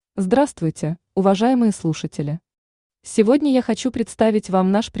Здравствуйте, уважаемые слушатели! Сегодня я хочу представить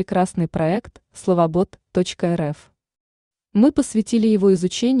вам наш прекрасный проект словобот.рф. Мы посвятили его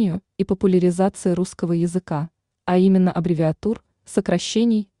изучению и популяризации русского языка, а именно аббревиатур,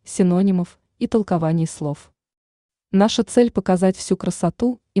 сокращений, синонимов и толкований слов. Наша цель – показать всю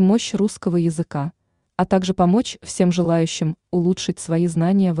красоту и мощь русского языка, а также помочь всем желающим улучшить свои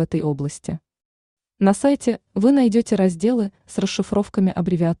знания в этой области. На сайте вы найдете разделы с расшифровками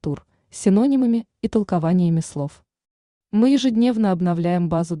аббревиатур, синонимами и толкованиями слов. Мы ежедневно обновляем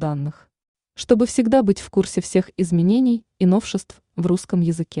базу данных, чтобы всегда быть в курсе всех изменений и новшеств в русском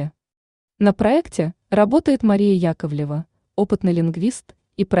языке. На проекте работает Мария Яковлева, опытный лингвист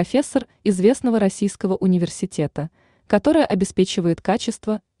и профессор известного российского университета, которая обеспечивает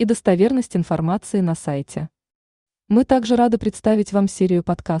качество и достоверность информации на сайте. Мы также рады представить вам серию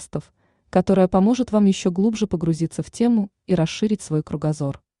подкастов, которая поможет вам еще глубже погрузиться в тему и расширить свой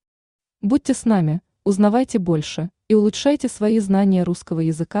кругозор. Будьте с нами, узнавайте больше и улучшайте свои знания русского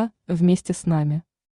языка вместе с нами.